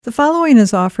The following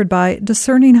is offered by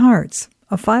Discerning Hearts,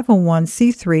 a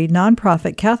 501c3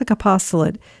 nonprofit Catholic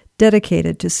apostolate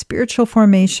dedicated to spiritual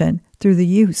formation through the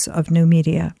use of new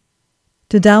media.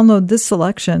 To download this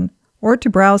selection, or to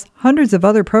browse hundreds of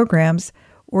other programs,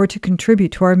 or to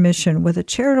contribute to our mission with a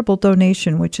charitable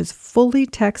donation which is fully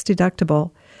tax deductible,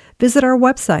 visit our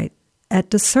website at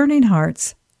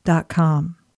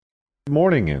discerninghearts.com. Good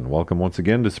morning and welcome once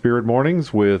again to Spirit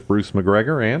Mornings with Bruce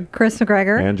McGregor and Chris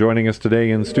McGregor. And joining us today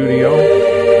in studio, we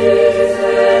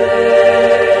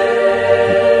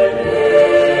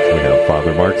have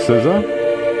Father Mark Cyza.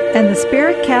 And the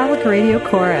Spirit Catholic Radio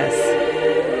Chorus.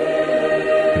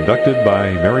 Conducted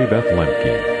by Mary Beth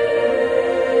Lemke.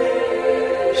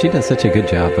 She does such a good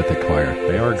job with the choir.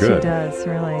 They are good. She does,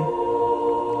 really.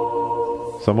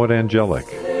 Somewhat angelic.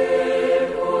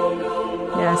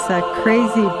 Yes, a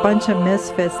crazy bunch of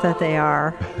misfits that they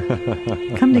are.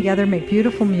 Come together, make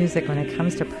beautiful music when it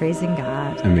comes to praising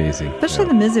God. Amazing. Especially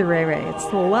the Miserere.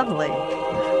 It's lovely.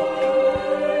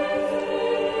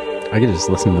 I could just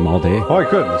listen to them all day. Oh, I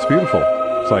could. It's beautiful.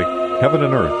 It's like heaven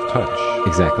and earth touch.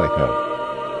 Exactly. Yeah.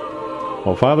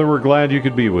 Well, Father, we're glad you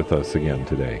could be with us again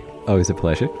today. Always a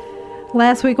pleasure.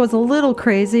 Last week was a little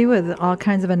crazy with all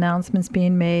kinds of announcements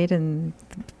being made and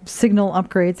signal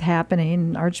upgrades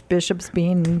happening, archbishops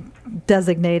being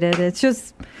designated. It's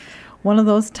just one of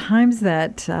those times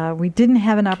that we didn't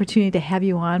have an opportunity to have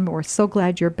you on, but we're so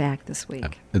glad you're back this week. Yeah,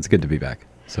 it's good to be back.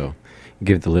 So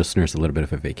give the listeners a little bit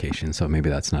of a vacation, so maybe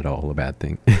that's not all a bad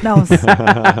thing. No, we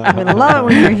love it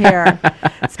when you're here,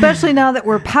 especially now that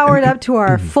we're powered up to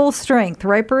our full strength,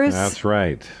 right, Bruce? That's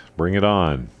right. Bring it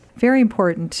on. Very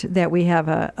important that we have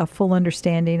a full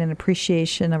understanding and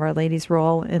appreciation of Our Lady's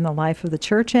role in the life of the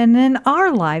church and in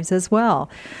our lives as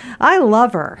well. I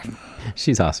love her.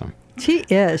 She's awesome. She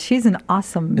is. She's an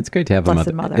awesome, it's great to have blessed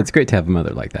a mother. mother. It's great to have a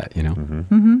mother like that, you know?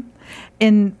 Mm-hmm. Mm-hmm.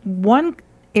 In one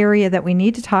area that we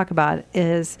need to talk about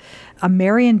is a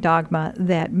Marian dogma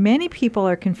that many people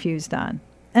are confused on.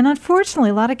 And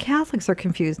unfortunately, a lot of Catholics are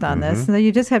confused on this. And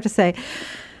you just have to say,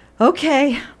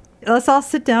 okay, let's all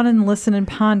sit down and listen and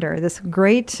ponder this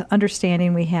great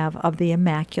understanding we have of the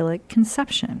Immaculate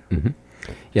Conception. Mm-hmm.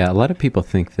 Yeah, a lot of people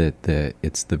think that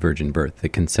it's the virgin birth, the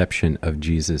conception of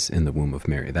Jesus in the womb of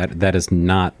Mary. That is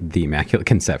not the Immaculate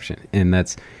Conception. And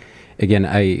that's, again,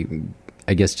 I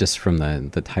guess just from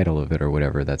the title of it or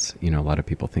whatever, that's, a lot of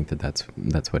people think that's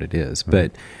what it is. Mm-hmm.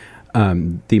 But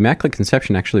the Immaculate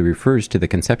Conception actually refers to the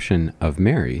conception of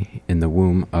Mary in the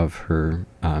womb of her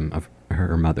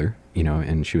mother,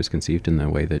 and she was conceived in the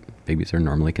way that babies are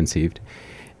normally conceived.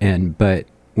 But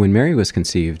when Mary was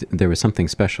conceived, there was something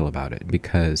special about it,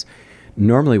 because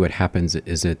normally what happens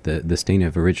is that the stain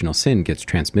of original sin gets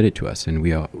transmitted to us, and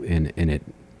we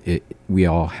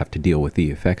all have to deal with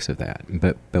the effects of that.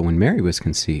 But when Mary was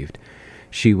conceived,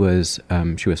 she was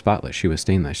spotless. She was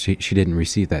stainless. She didn't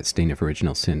receive that stain of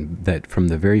original sin. That from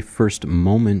the very first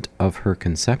moment of her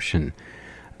conception,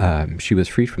 she was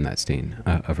freed from that stain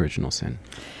of original sin.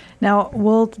 Now,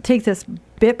 we'll take this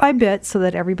bit by bit so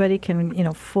that everybody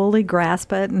can, fully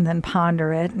grasp it and then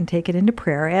ponder it and take it into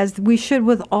prayer, as we should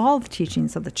with all the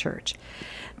teachings of the Church.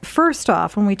 First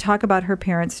off, when we talk about her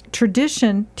parents,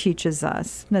 tradition teaches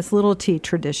us, and that's little t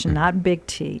tradition, not big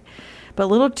T, but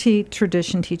little t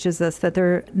tradition teaches us that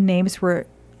their names were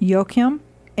Joachim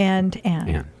and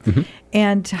Anne. Mm-hmm.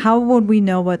 And how would we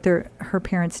know what her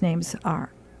parents' names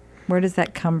are? Where does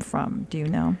that come from? Do you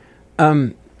know?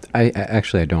 I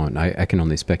don't. I can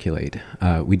only speculate.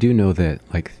 We do know that,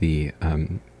 like the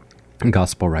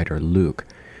gospel writer Luke,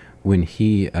 when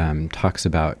he talks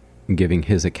about giving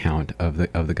his account of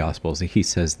the Gospels, he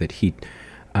says that he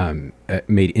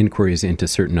made inquiries into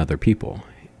certain other people.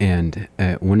 And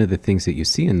one of the things that you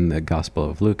see in the Gospel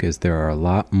of Luke is there are a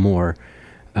lot more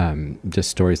just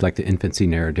stories, like the infancy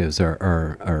narratives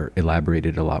are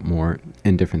elaborated a lot more,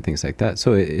 and different things like that.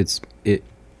 So it's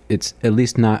at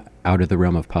least not out of the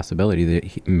realm of possibility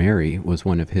that Mary was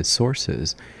one of his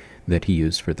sources that he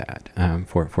used for that,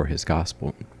 for his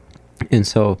gospel. And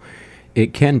so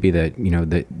it can be that,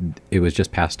 that it was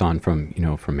just passed on from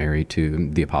Mary to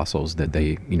the apostles, that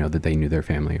they knew their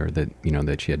family, or that,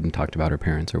 that she hadn't talked about her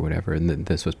parents or whatever, and that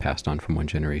this was passed on from one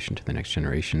generation to the next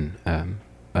generation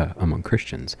among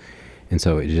Christians. And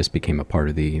so it just became a part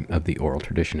of the oral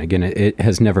tradition. Again, it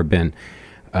has never been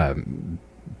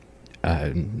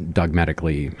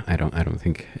dogmatically, I don't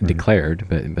think, declared,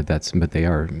 but they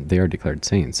are declared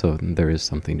saints. So there is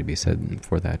something to be said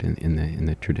for that in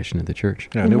the tradition of the church.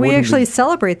 Yeah, and we actually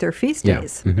celebrate their feast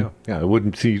days. Mm-hmm. Yeah, it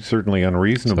wouldn't be certainly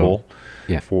unreasonable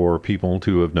for people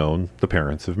to have known the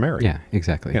parents of Mary. Yeah,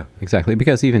 exactly. Yeah, exactly.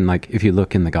 Because even like if you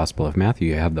look in the Gospel of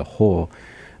Matthew, you have the whole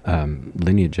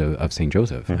lineage of Saint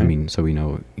Joseph. I mean, so we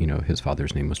know, his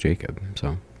father's name was Jacob.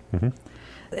 So.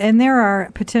 And there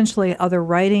are potentially other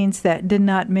writings that did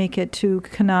not make it to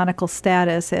canonical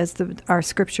status as our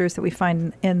scriptures that we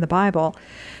find in the Bible.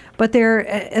 But there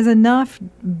is enough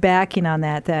backing on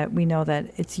that we know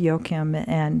that it's Joachim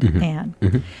and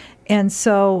Anne. And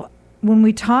so when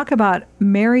we talk about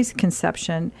Mary's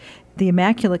conception, the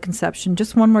Immaculate Conception,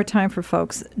 just one more time for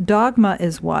folks, dogma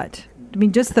is what? I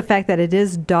mean, just the fact that it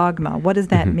is dogma, what does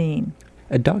that mean?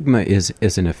 A dogma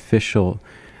is an official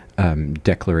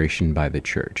declaration by the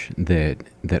Church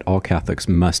that all Catholics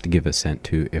must give assent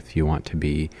to if you want to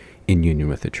be in union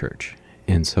with the Church.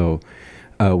 And so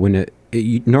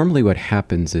normally what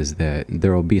happens is that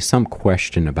there will be some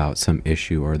question about some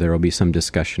issue, or there will be some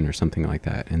discussion or something like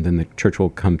that, and then the Church will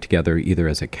come together either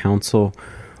as a council,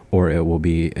 or it will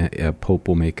be a pope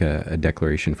will make a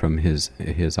declaration from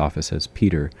his office as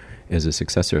Peter, as a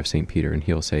successor of St. Peter, and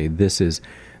he'll say, this is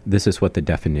what the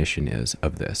definition is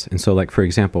of this. And so, like, for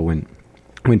example,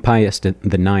 when Pius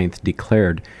IX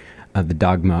declared the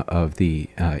dogma of the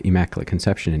Immaculate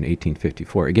Conception in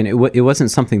 1854, again, it wasn't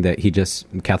something that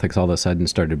Catholics all of a sudden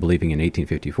started believing in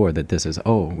 1854, that this is,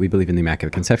 we believe in the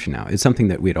Immaculate Conception now. It's something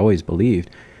that we had always believed,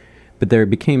 but there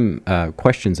became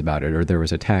questions about it, or there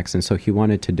was attacks, and so he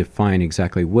wanted to define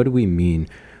exactly what do we mean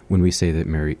when we say that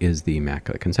Mary is the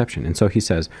Immaculate Conception. And so he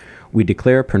says, we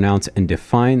declare, pronounce, and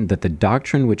define that the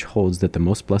doctrine which holds that the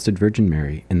Most Blessed Virgin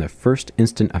Mary, in the first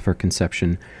instant of her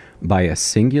conception, by a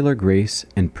singular grace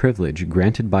and privilege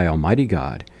granted by Almighty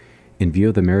God, in view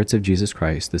of the merits of Jesus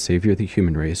Christ, the Savior of the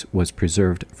human race, was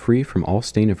preserved free from all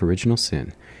stain of original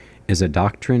sin, is a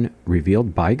doctrine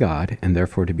revealed by God, and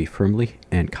therefore to be firmly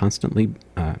and constantly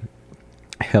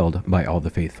held by all the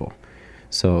faithful.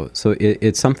 So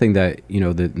it's something that,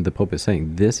 the Pope is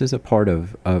saying, this is a part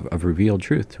of revealed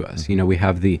truth to us. We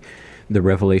have the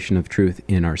revelation of truth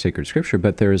in our sacred scripture,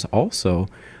 but there is also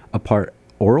a part,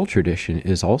 oral tradition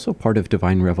is also part of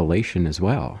divine revelation as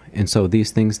well. And so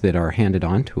these things that are handed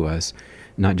on to us,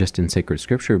 not just in sacred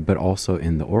scripture, but also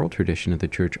in the oral tradition of the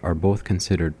Church, are both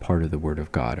considered part of the Word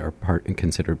of God, are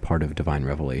considered part of divine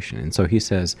revelation. And so he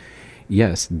says,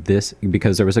 yes,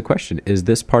 because there was a question, is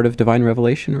this part of divine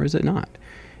revelation or is it not?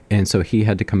 And so he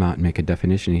had to come out and make a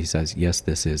definition. He says, yes,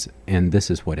 this is, and this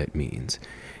is what it means,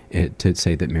 to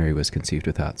say that Mary was conceived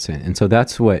without sin. And so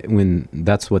that's what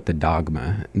the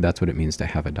dogma, that's what it means to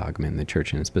have a dogma in the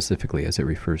Church, and specifically as it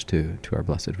refers to our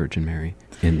Blessed Virgin Mary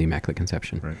in the Immaculate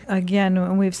Conception. Right. Again,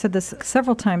 and we've said this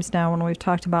several times now when we've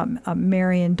talked about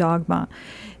Mary and dogma,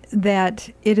 that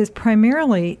it is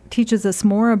primarily teaches us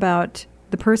more about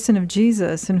the person of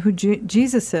Jesus and who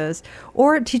Jesus is,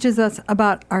 or it teaches us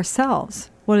about ourselves,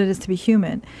 what it is to be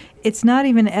human. It's not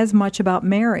even as much about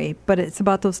Mary, but it's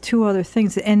about those two other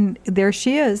things. And there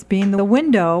she is, being the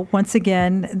window, once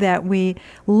again, that we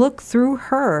look through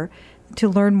her to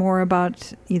learn more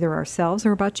about either ourselves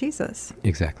or about Jesus.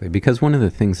 Exactly. Because one of the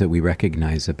things that we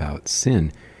recognize about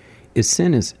sin is,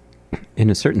 in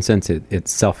a certain sense,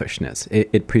 it's selfishness.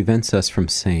 It prevents us from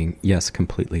saying yes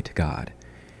completely to God.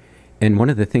 And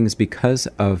one of the things, because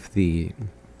of the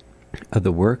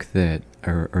work that,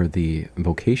 or the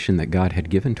vocation that God had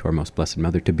given to our Most Blessed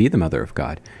Mother to be the Mother of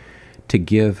God, to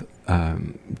give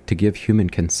human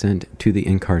consent to the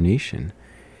Incarnation,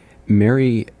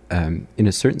 Mary, in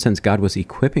a certain sense, God was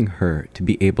equipping her to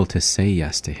be able to say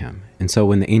yes to Him. And so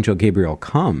when the angel Gabriel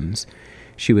comes,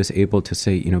 she was able to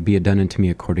say, be it done unto me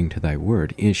according to thy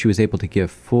word. And she was able to give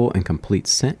full and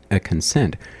complete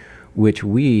consent, which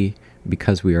we,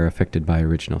 because we are affected by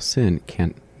original sin,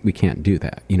 we can't do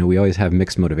that. We always have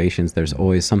mixed motivations. There's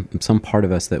always some part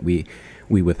of us that we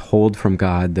withhold from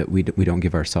God, that we don't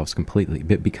give ourselves completely.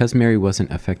 But because Mary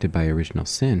wasn't affected by original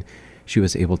sin, she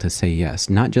was able to say yes,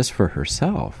 not just for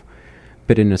herself,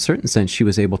 but in a certain sense, she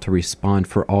was able to respond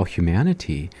for all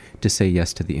humanity, to say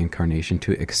yes to the Incarnation,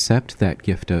 to accept that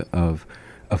gift of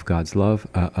God's love,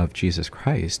 of Jesus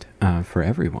Christ, for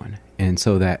everyone. And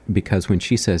so that, because when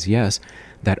she says yes,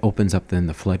 that opens up then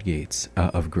the floodgates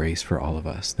of grace for all of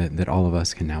us, that all of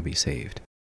us can now be saved.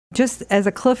 Just as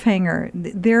a cliffhanger,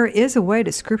 there is a way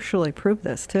to scripturally prove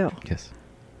this too. Yes.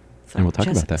 So and we'll talk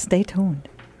about that. Stay tuned.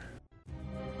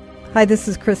 Hi, this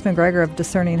is Chris McGregor of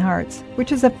Discerning Hearts,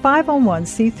 which is a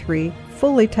 501c3,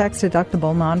 fully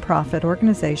tax-deductible nonprofit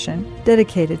organization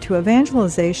dedicated to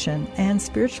evangelization and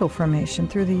spiritual formation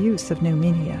through the use of new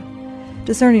media.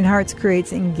 Discerning Hearts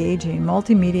creates engaging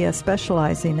multimedia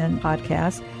specializing in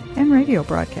podcasts and radio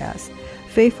broadcasts,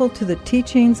 faithful to the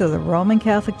teachings of the Roman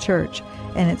Catholic Church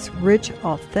and its rich,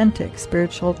 authentic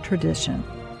spiritual tradition.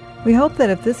 We hope that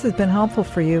if this has been helpful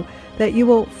for you, that you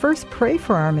will first pray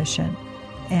for our mission,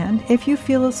 And if you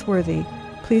feel us worthy,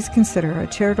 please consider a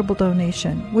charitable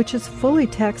donation, which is fully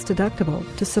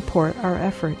tax-deductible, to support our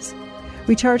efforts.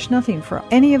 We charge nothing for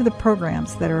any of the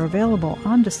programs that are available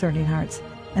on Discerning Hearts,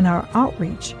 and our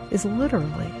outreach is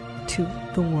literally to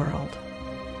the world.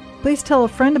 Please tell a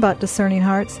friend about Discerning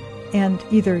Hearts and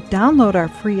either download our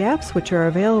free apps, which are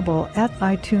available at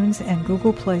iTunes and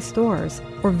Google Play stores,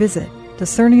 or visit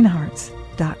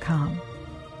discerninghearts.com.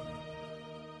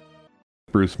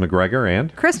 Bruce McGregor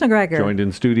and Chris McGregor. Joined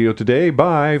in studio today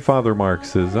by Father Mark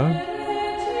Cyza.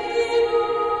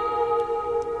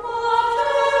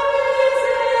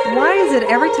 Why is it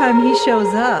every time he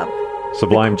shows up,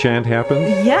 Sublime chant happens?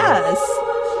 yes.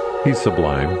 He's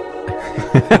sublime.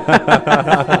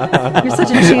 You're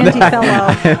such a chanty fellow.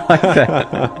 I like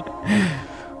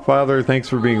that. Father, thanks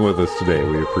for being with us today.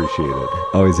 We appreciate it.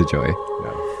 Always a joy.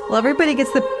 Well, everybody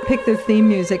gets to pick their theme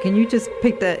music, and you just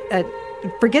pick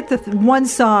forget the one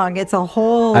song. It's a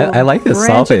whole. I like this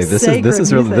branch salve. of This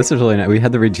is really nice. We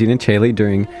had the Regina Coeli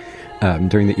during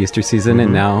the Easter season,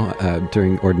 and now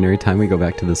during ordinary time we go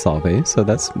back to the salve. So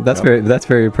that's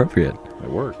very appropriate. It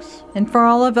works. And for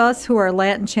all of us who are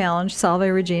Latin challenged, Salve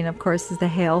Regina, of course, is the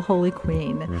Hail, Holy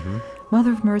Queen. Mm-hmm.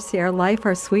 Mother of mercy, our life,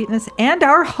 our sweetness, and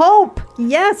our hope.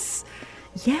 Yes.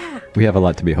 Yeah. We have a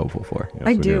lot to be hopeful for. Yes,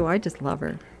 I do. I just love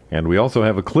her. And we also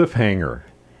have a cliffhanger,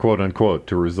 quote unquote,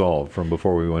 to resolve from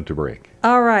before we went to break.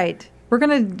 All right. We're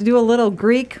going to do a little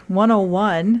Greek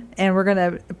 101, and we're going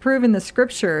to prove in the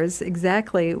scriptures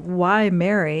exactly why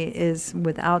Mary is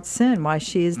without sin, why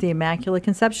she is the Immaculate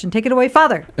Conception. Take it away,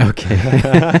 Father.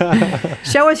 Okay.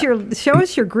 Show us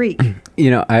your Greek.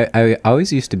 You know, I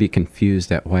always used to be confused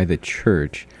at why the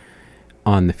Church,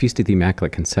 on the Feast of the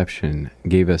Immaculate Conception,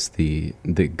 gave us the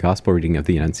Gospel reading of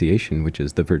the Annunciation, which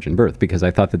is the Virgin Birth, because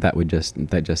I thought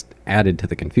that just added to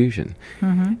the confusion.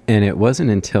 Mm-hmm. And it wasn't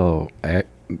until I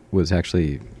was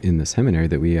actually in the seminary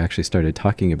that we actually started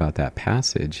talking about that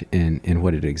passage and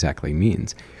what it exactly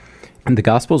means. And the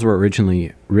Gospels were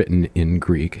originally written in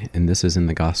Greek, and this is in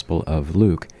the Gospel of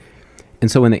Luke. And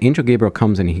so when the angel Gabriel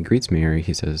comes and he greets Mary,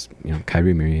 he says,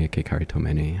 Kyrie Maria ke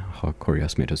charitomene ha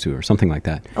korios metosu, or something like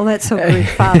that. Oh, that's so Greek,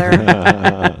 Father.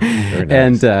 Very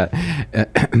nice.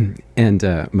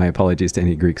 And my apologies to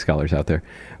any Greek scholars out there.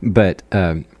 But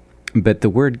the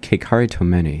word ke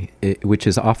charitomene, which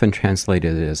is often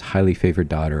translated as highly favored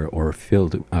daughter or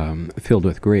filled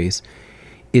with grace,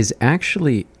 is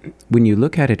actually, when you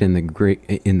look at it in the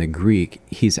Greek,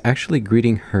 he's actually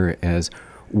greeting her as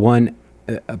one.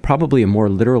 Probably a more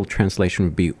literal translation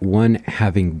would be one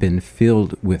having been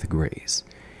filled with grace.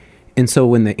 And so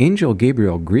when the angel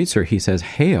Gabriel greets her, he says,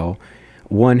 "Hail,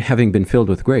 one having been filled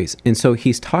with grace." And so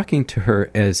he's talking to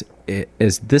her as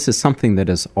this is something that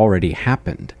has already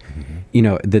happened.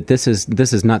 Mm-hmm. That this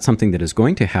is not something that is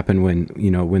going to happen when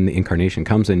the incarnation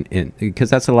comes, and because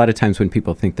that's a lot of times when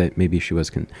people think that maybe she was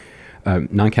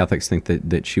non-Catholics think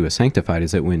that she was sanctified,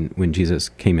 is that when Jesus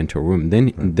came into her womb,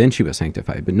 then she was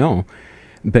sanctified. But no,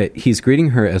 but he's greeting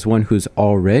her as one who's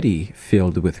already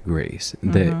filled with grace.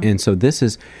 Mm-hmm. And so this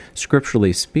is,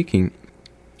 scripturally speaking,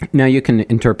 now you can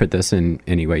interpret this in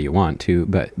any way you want to,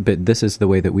 but this is the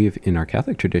way that we've, in our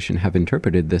Catholic tradition, have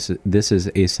interpreted this. This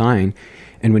is a sign,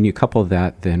 and when you couple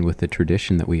that then with the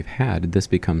tradition that we've had, this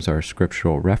becomes our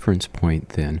scriptural reference point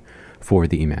then for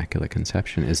the Immaculate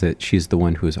Conception, is that she's the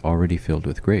one who is already filled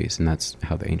with grace, and that's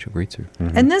how the angel greets her.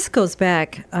 Mm-hmm. And this goes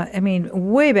back,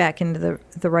 way back into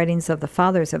the writings of the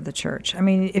Fathers of the Church. I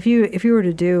mean, if you were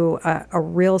to do a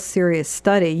real serious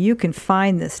study, you can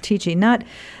find this teaching, not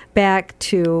back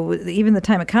to even the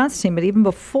time of Constantine, but even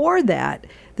before that,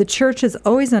 the Church has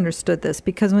always understood this,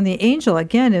 because when the angel,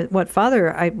 again, what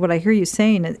I hear you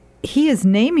saying, he is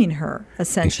naming her,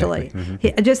 essentially. Exactly.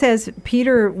 Mm-hmm. Just as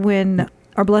Peter, when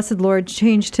our blessed Lord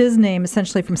changed his name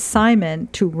essentially from Simon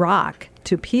to Rock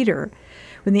to Peter,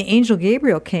 when the angel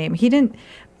Gabriel came, he didn't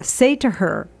say to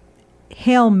her,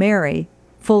 "Hail Mary,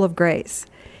 full of grace."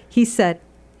 He said,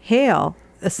 "Hail,"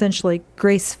 essentially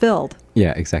grace-filled.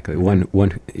 Yeah, exactly.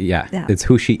 Yeah. It's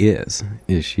who she is.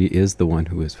 She is the one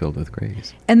who is filled with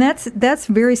grace. And that's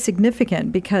very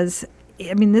significant, because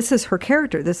this is her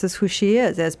character. This is who she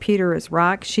is. As Peter is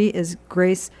rock, she is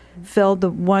grace-filled, the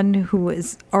one who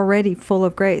is already full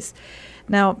of grace.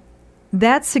 Now,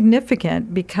 that's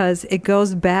significant because it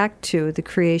goes back to the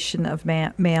creation of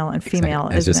male and female.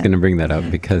 Exactly. I was just going to bring that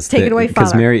up because Take it away,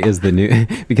 Father. Mary is the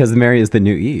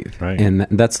new Eve, right. And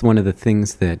that's one of the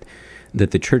things that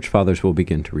the Church Fathers will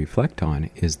begin to reflect on,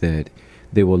 is that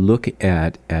they will look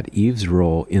at Eve's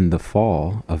role in the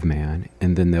fall of man,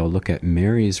 and then they'll look at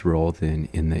Mary's role then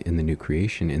in the new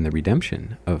creation, in the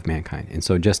redemption of mankind. And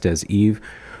so just as Eve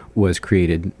was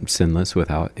created sinless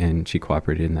and she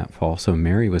cooperated in that fall. So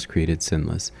Mary was created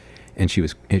sinless, and she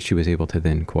was able to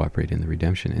then cooperate in the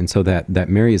redemption. And so that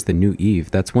Mary is the new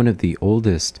Eve. That's one of the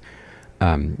oldest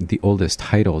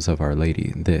titles of Our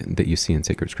Lady that you see in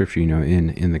sacred scripture.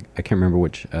 In the, I can't remember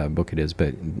which book it is,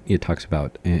 but it talks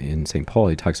about, in St. Paul,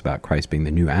 he talks about Christ being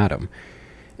the new Adam.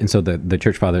 And so the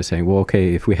church father is saying, well,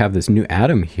 okay, if we have this new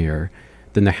Adam here,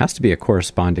 then there has to be a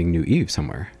corresponding new Eve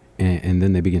somewhere. And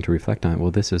then they begin to reflect on,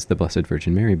 well, this is the Blessed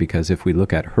Virgin Mary, because if we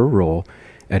look at her role,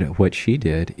 at what she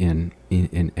did in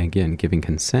again, giving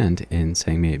consent and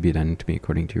saying, may it be done to me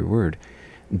according to your word,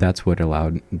 that's what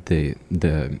allowed the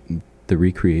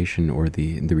recreation or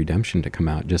the redemption to come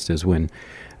out, just as when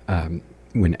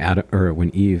Adam, or when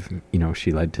Eve,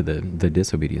 she led to the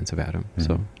disobedience of Adam.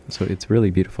 Mm-hmm. So it's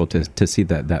really beautiful to see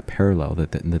that parallel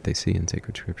that they see in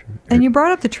sacred scripture. And you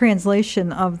brought up the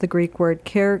translation of the Greek word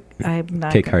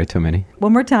kekaritomeni.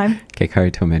 One more time.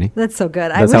 Kekaritomeni. That's so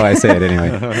good. That's how I say it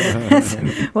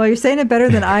anyway. Well, you're saying it better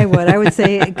than I would. I would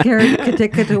say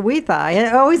kekatikatawitha.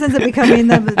 It always ends up becoming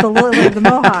the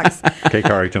Mohawks.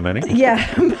 Kekaritomeni? Yeah,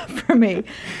 for me.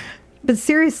 But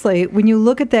seriously, when you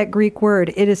look at that Greek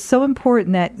word, it is so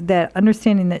important that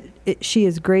understanding that she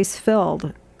is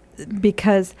grace-filled,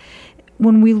 because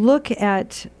when we look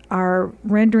at our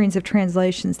renderings of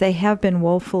translations, they have been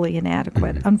woefully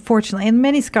inadequate, mm-hmm. unfortunately. And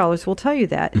many scholars will tell you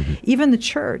that, mm-hmm. even the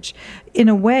church, in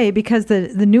a way, because the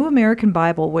New American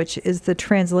Bible, which is the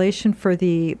translation for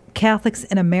the Catholics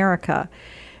in America,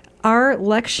 our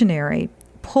lectionary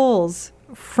pulls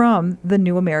from the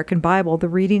New American Bible the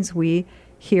readings we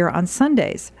here on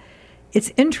Sundays.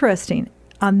 It's interesting.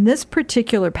 On this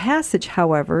particular passage,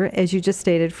 however, as you just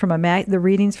stated, from the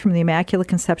readings from the Immaculate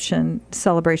Conception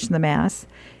celebration of the Mass,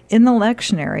 in the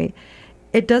lectionary,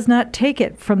 it does not take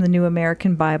it from the New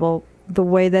American Bible the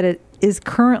way that it is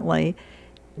currently.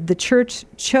 The Church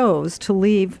chose to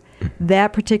leave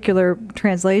that particular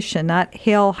translation, not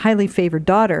Hail, Highly Favored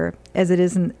Daughter, as it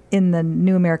is in the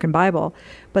New American Bible,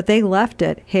 but they left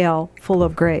it, Hail, Full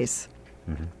of Grace.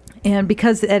 Mm-hmm. And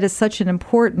because it is such an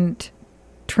important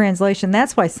translation,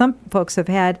 that's why some folks have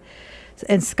had,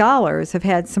 and scholars have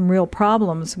had, some real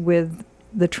problems with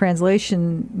the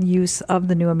translation use of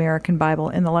the New American Bible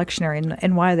in the lectionary,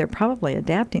 and why they're probably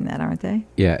adapting that, aren't they?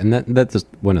 Yeah, and that's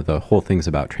one of the whole things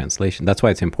about translation. That's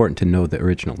why it's important to know the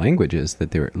original languages,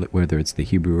 that whether it's the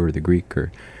Hebrew or the Greek,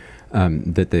 or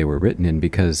that they were written in,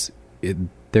 because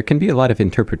there can be a lot of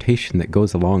interpretation that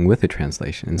goes along with a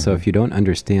translation. And mm-hmm. so if you don't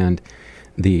understand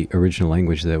the original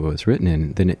language that it was written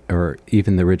in, or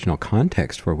even the original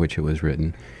context for which it was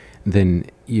written, then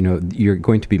you're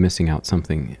going to be missing out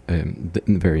something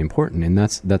very important. And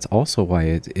that's also why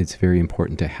it's very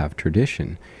important to have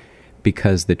tradition,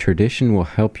 because the tradition will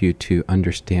help you to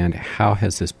understand, how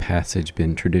has this passage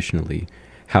been traditionally,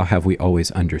 how have we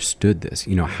always understood this?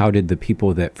 How did the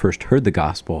people that first heard the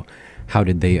gospel, how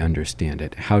did they understand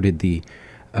it? How did the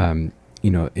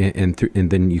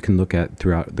and then you can look at,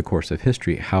 throughout the course of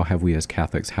history, how have we as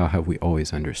Catholics, how have we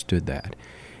always understood that?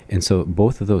 And so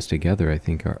both of those together, I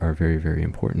think, are very, very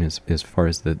important as far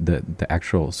as the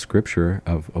actual scripture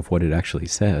of what it actually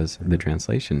says, the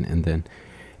translation,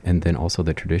 and then also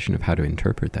the tradition of how to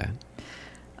interpret that.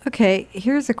 Okay,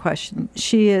 here's a question.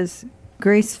 She is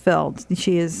grace-filled.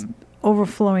 She is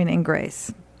overflowing in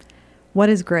grace. What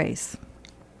is grace?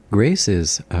 Grace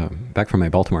is, back from my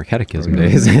Baltimore Catechism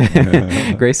days,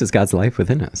 grace is God's life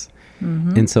within us.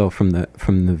 Mm-hmm. And so from the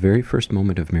very first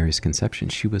moment of Mary's conception,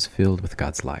 she was filled with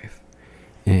God's life.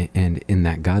 And in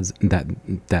that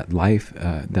that life,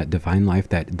 that divine life,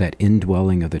 that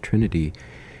indwelling of the Trinity,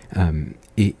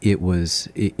 it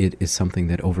is something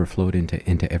that overflowed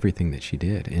into everything that she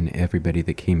did. And everybody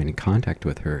that came in contact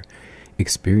with her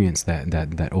experienced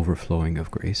that overflowing of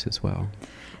grace as well.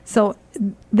 So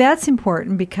that's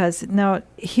important, because now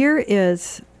here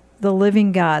is the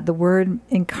living God, the Word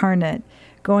incarnate,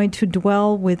 going to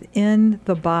dwell within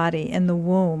the body and the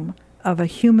womb of a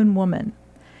human woman.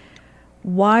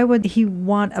 Why would he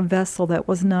want a vessel that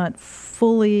was not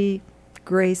fully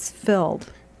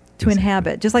grace-filled to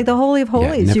inhabit? Just like the Holy of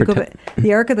Holies,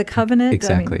 the Ark of the Covenant.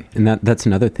 Exactly. And that's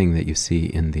another thing that you see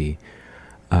in the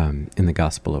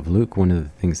Gospel of Luke. One of the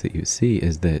things that you see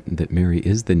is that Mary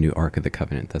is the new Ark of the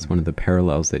Covenant. That's one of the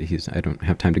parallels that I don't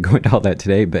have time to go into all that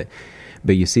today, but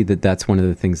you see that's one of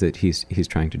the things that he's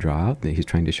trying to draw out, that he's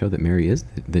trying to show that Mary is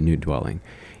the new dwelling,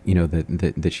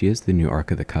 that she is the new Ark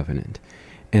of the Covenant.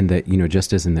 And that,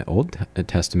 just as in the Old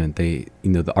Testament, the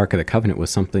Ark of the Covenant was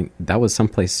something that was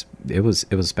someplace, it was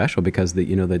special, because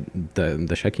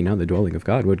the Shekinah, the dwelling of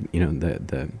God, would,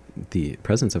 the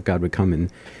presence of God would come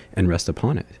and rest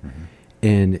upon it. Mm-hmm.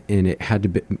 And it had to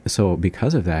be, so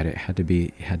because of that, it had to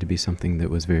be something that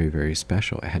was very, very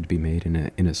special. It had to be made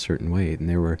in a certain way. And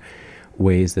there were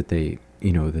ways that they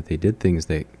did things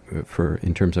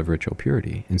in terms of ritual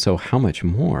purity. And so how much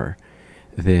more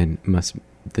then must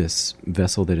this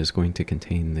vessel that is going to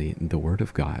contain the Word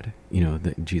of God,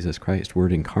 Jesus Christ,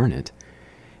 Word incarnate,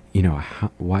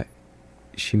 why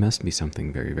she must be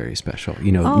something very, very special.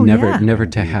 Never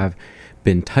to have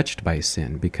been touched by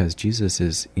sin, because Jesus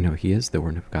is, he is the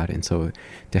Word of God. And so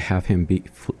to have him be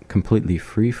completely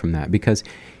free from that, because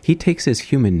he takes his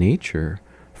human nature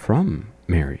from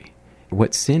Mary.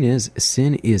 What sin is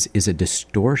a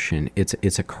distortion.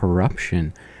 It's a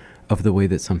corruption of the way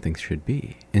that something should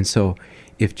be. And so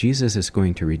if Jesus is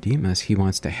going to redeem us, he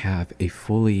wants to have a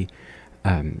fully,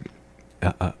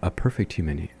 a perfect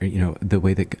human, the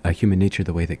way that a human nature,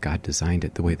 the way that God designed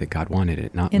it, the way that God wanted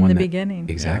it, not in one the that, beginning.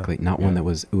 Exactly, not one that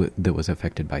was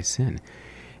affected by sin.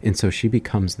 And so she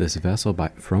becomes this vessel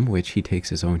from which he takes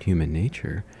his own human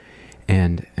nature,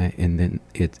 and then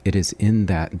it is in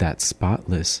that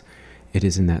spotless, it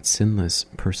is in that sinless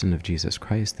person of Jesus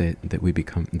Christ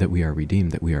that we are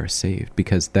redeemed, that we are saved,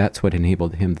 because that's what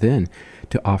enabled him then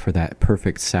to offer that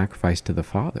perfect sacrifice to the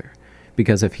Father.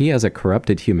 Because if he has a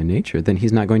corrupted human nature, then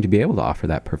he's not going to be able to offer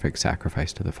that perfect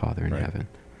sacrifice to the Father in heaven.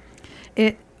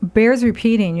 It bears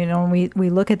repeating, when we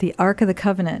look at the Ark of the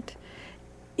Covenant,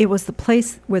 it was the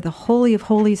place where the Holy of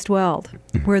Holies dwelled,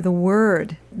 where the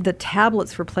Word, the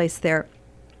tablets were placed there,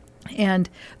 and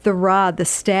the rod, the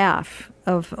staff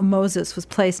of Moses was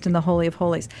placed in the Holy of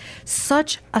Holies.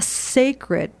 Such a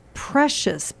sacred,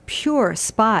 precious, pure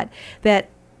spot that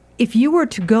if you were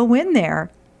to go in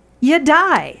there, you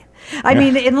die. I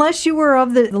mean, unless you were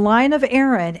of the line of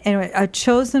Aaron and a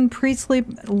chosen priestly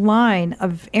line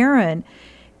of Aaron,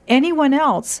 anyone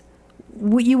else,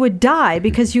 you would die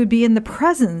because you would be in the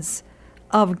presence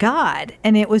of God,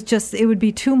 and it would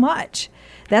be too much.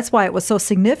 That's why it was so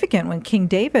significant when King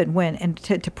David went and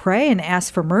to pray and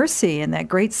ask for mercy in that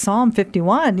great Psalm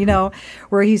 51,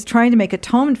 where he's trying to make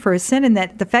atonement for his sin, and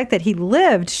that the fact that he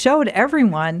lived showed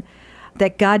everyone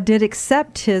that God did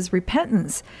accept his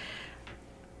repentance.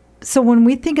 So when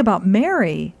we think about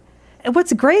Mary,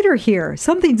 what's greater here?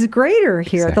 Something's greater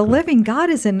here. Exactly. The living God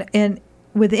is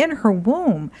within her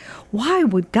womb. Why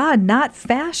would God not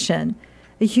fashion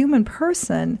a human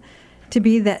person to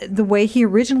be the way he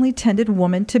originally intended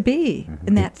woman to be,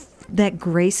 in that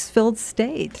grace-filled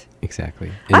state?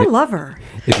 Exactly. I love her.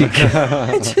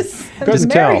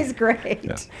 Mary's great.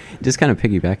 Yeah. Just kind of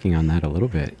piggybacking on that a little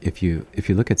bit, if you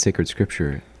look at sacred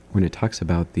scripture, when it talks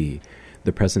about the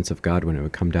presence of God, when it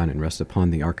would come down and rest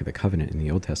upon the Ark of the Covenant in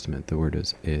the Old Testament, the word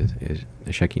is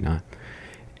Shekinah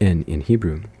in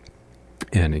Hebrew.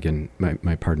 And again,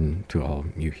 my pardon to all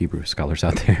you Hebrew scholars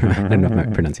out there. I don't know if my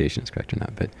pronunciation is correct or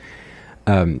not, but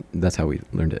that's how we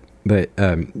learned it. But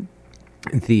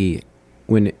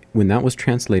when that was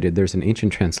translated, there's an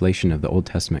ancient translation of the Old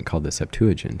Testament called the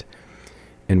Septuagint.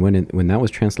 And when that was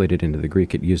translated into the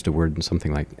Greek, it used a word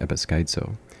something like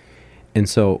episkaizo. And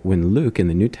so when Luke in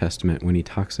the New Testament, when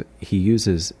he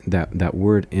uses that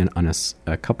word on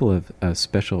a couple of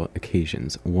special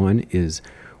occasions. One is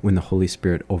when the Holy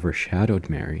Spirit overshadowed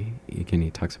Mary. Again,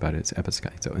 he talks about it as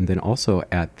episkaizo. And then also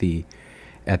at the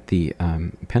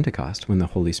Pentecost, when the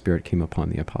Holy Spirit came upon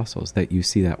the apostles, that you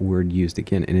see that word used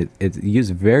again. And it's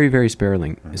used very, very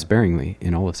sparingly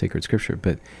in all of sacred scripture.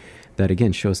 But that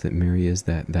again shows that Mary is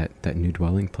that new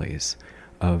dwelling place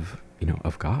of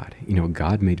God.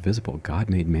 God made visible, God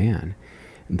made man,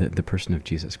 the person of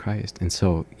Jesus Christ. And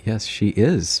so, yes, she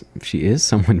is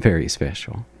someone very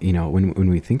special. When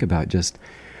we think about just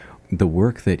the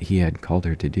work that he had called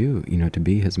her to do, to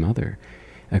be his mother,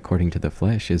 according to the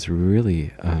flesh, is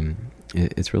really,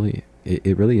 it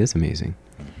really is amazing.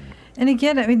 And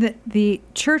again, I mean, the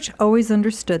church always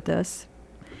understood this.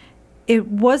 It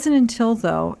wasn't until,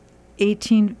 though, the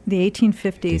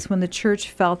 1850s when the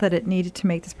church felt that it needed to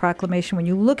make this proclamation. When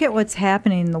you look at what's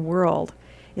happening in the world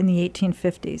in the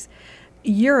 1850s,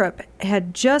 Europe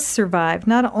had just survived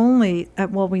not only,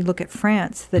 we look at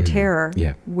France, the terror,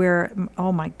 where,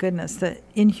 oh my goodness, the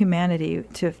inhumanity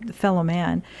to the fellow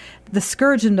man, the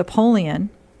scourge of Napoleon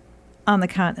on the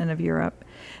continent of Europe.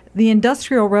 The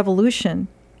Industrial Revolution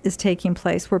is taking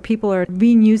place where people are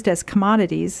being used as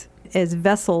commodities, as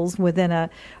vessels within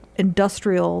a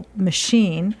industrial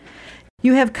machine.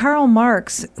 You have Karl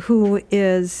Marx, who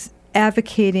is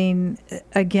advocating,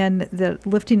 again, the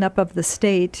lifting up of the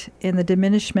state and the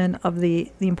diminishment of the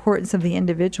importance of the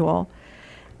individual.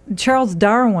 Charles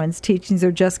Darwin's teachings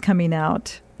are just coming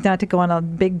out. not to go on a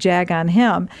big jag on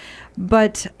him,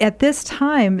 but at this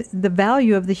time, the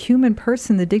value of the human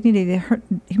person, the dignity of the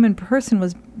human person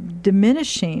was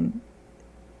diminishing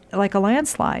like a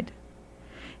landslide.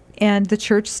 And the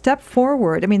church stepped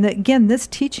forward. I mean, again, this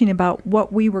teaching about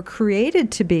what we were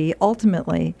created to be,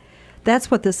 ultimately, that's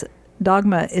what this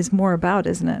dogma is more about,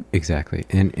 isn't it? Exactly.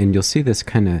 And you'll see this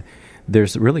kind of,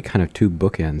 there's really kind of two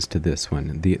bookends to this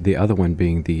one. The other one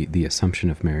being the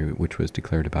Assumption of Mary, which was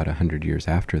declared about 100 years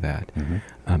after that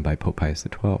by Pope Pius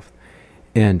XII.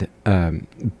 And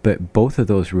but both of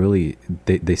those really,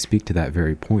 they speak to that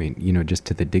very point, just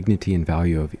to the dignity and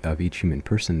value of each human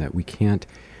person, that we can't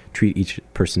treat each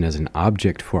person as an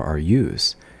object for our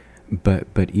use, but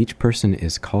each person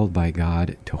is called by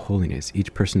God to holiness.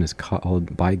 Each person is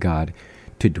called by God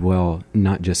to dwell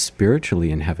not just spiritually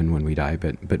in heaven when we die,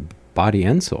 but body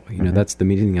and soul. That's the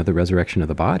meaning of the resurrection of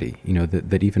the body,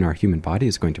 that even our human body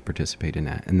is going to participate in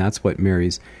that. And that's what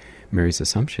Mary's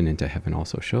assumption into heaven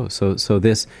also shows. So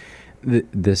this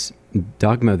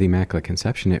dogma of the Immaculate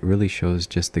Conception, it really shows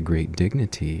just the great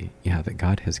dignity, that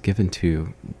God has given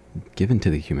to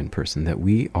the human person, that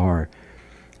we are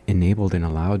enabled and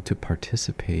allowed to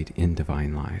participate in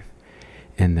divine life,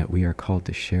 and that we are called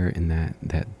to share in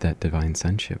that divine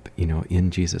sonship, in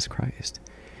Jesus Christ.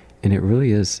 And it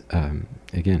really is,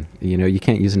 again, you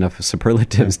can't use enough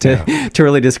superlatives to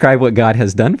really describe what God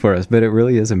has done for us, but it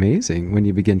really is amazing when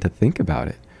you begin to think about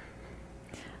it.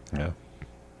 Yeah.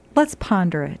 Let's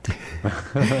ponder it.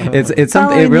 It's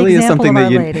something. It really is something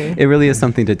that it really is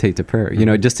something to take to prayer.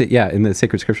 In the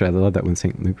sacred scripture, I love that when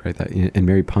St. Luke writes that, and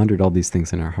Mary pondered all these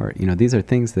things in her heart. These are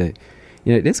things that,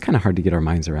 it is kind of hard to get our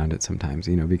minds around it sometimes.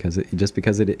 Because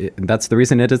that's the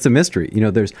reason it's a mystery.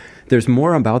 There's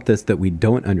more about this that we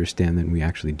don't understand than we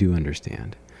actually do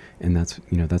understand. And that's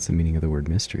the meaning of the word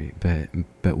mystery.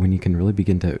 But when you can really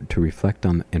begin to reflect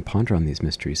on and ponder on these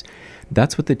mysteries,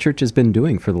 that's what the church has been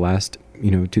doing for the last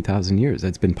 2,000 years.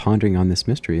 It's been pondering on this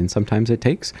mystery, and sometimes it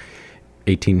takes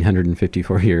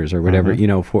 1,854 years or whatever,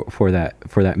 for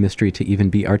that mystery to even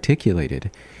be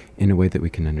articulated in a way that we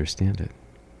can understand it.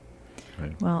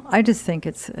 Right. Well, I just think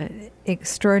it's an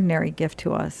extraordinary gift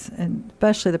to us, and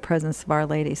especially the presence of Our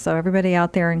Lady. So everybody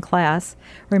out there in class,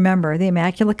 remember, the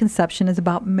Immaculate Conception is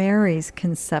about Mary's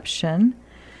conception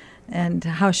and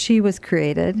how she was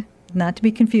created, not to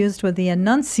be confused with the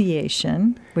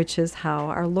Annunciation, which is how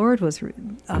our Lord was...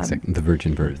 the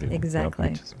virgin birth.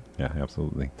 Exactly. Yeah,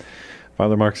 absolutely.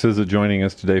 Father Mark Cyza joining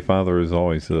us today. Father, is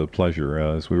always a pleasure.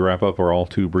 As we wrap up our all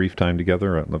too brief time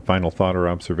together, a final thought or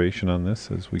observation on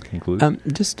this as we conclude?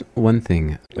 Just one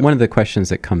thing. One of the questions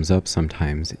that comes up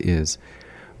sometimes is,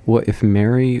 well, if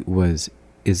Mary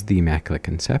is the Immaculate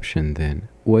Conception, then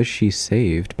was she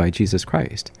saved by Jesus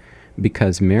Christ?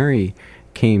 Because Mary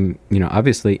came,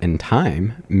 obviously in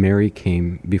time, Mary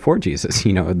came before Jesus.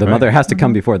 The mother has to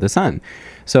come before the son.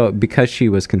 So because she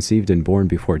was conceived and born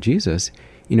before Jesus,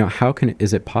 how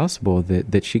is it possible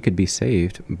that she could be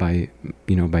saved by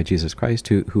Jesus Christ,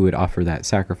 who would offer that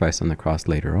sacrifice on the cross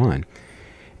later on?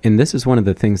 And this is one of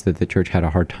the things that the church had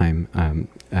a hard time,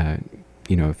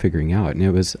 figuring out. And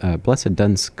it was Blessed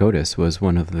Duns Scotus was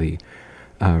one of the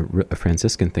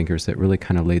Franciscan thinkers that really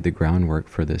kind of laid the groundwork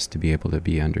for this to be able to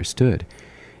be understood.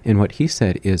 And what he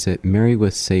said is that Mary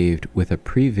was saved with a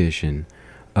prevision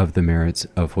of the merits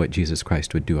of what Jesus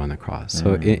Christ would do on the cross.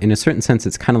 So in a certain sense,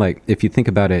 it's kind of like, if you think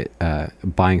about it,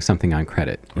 buying something on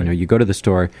credit. Right. You go to the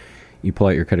store, you pull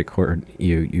out your credit card,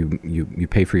 you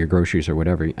pay for your groceries or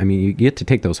whatever. I mean, you get to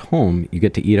take those home, you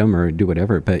get to eat them or do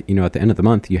whatever, but at the end of the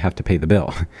month, you have to pay the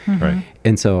bill. Mm-hmm. Right.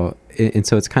 And so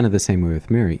it's kind of the same way with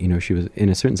Mary. She was, in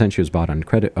a certain sense, she was bought on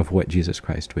credit of what Jesus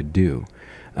Christ would do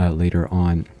later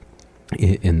on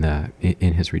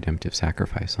in his redemptive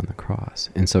sacrifice on the cross.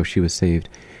 And so she was saved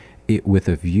with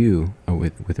a view,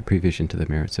 with a prevision to the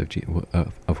merits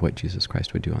of what Jesus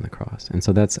Christ would do on the cross. And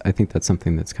so I think that's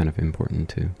something that's kind of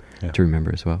important to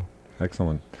remember as well.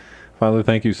 Excellent. Father,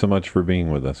 thank you so much for being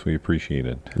with us. We appreciate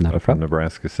it. Not a problem. From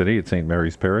Nebraska City at St.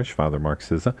 Mary's Parish, Father Mark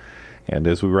Cyza. And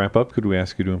as we wrap up, could we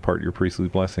ask you to impart your priestly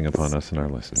blessing upon us and our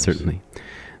listeners? Certainly.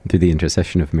 Through the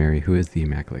intercession of Mary, who is the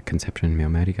Immaculate Conception, may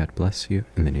Almighty God bless you,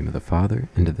 in the name of the Father,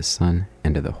 and of the Son,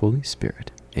 and of the Holy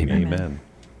Spirit. Amen. Amen.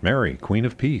 Mary, Queen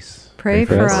of Peace. Pray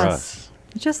for us.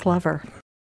 I just love her.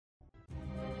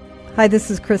 Hi, this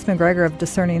is Chris McGregor of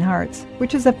Discerning Hearts,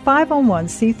 which is a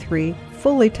 501c3,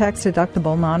 fully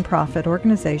tax-deductible nonprofit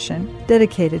organization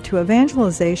dedicated to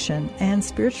evangelization and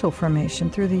spiritual formation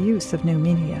through the use of new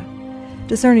media.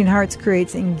 Discerning Hearts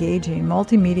creates engaging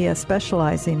multimedia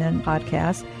specializing in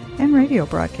podcasts and radio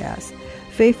broadcasts,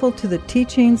 faithful to the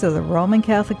teachings of the Roman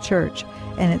Catholic Church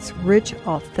and its rich,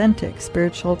 authentic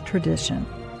spiritual tradition.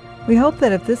 We hope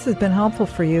that if this has been helpful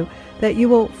for you, that you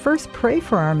will first pray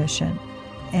for our mission.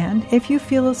 And if you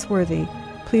feel us worthy,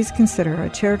 please consider a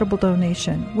charitable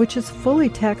donation, which is fully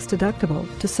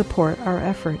tax-deductible to support our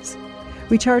efforts.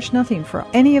 We charge nothing for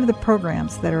any of the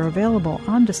programs that are available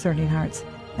on Discerning Hearts,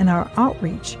 and our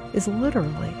outreach is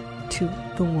literally to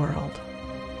the world.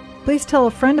 Please tell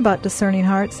a friend about Discerning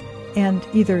Hearts and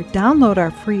either download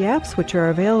our free apps, which are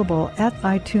available at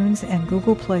iTunes and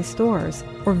Google Play stores,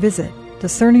 or visit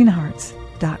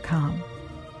discerninghearts.com.